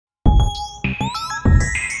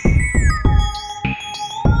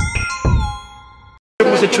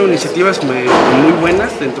hemos hecho iniciativas muy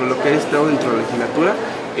buenas dentro de lo que ha estado dentro de la legislatura.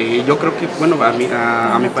 Yo creo que, bueno,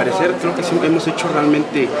 a mi parecer, creo que sí hemos hecho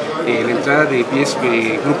realmente la entrada de 10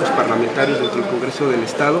 grupos parlamentarios dentro del Congreso del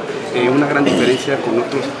Estado, una gran diferencia con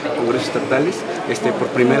otros congresos estatales. Por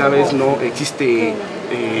primera vez no existe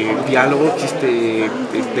diálogo, existe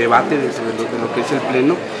debate de lo que es el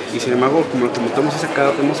Pleno, y sin embargo, como hemos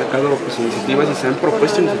sacado pues, iniciativas, y se han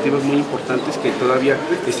propuesto iniciativas muy importantes que todavía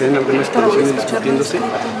están en algunas comisiones discutiéndose,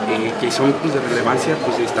 que son pues, de relevancia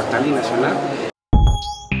pues, estatal y nacional.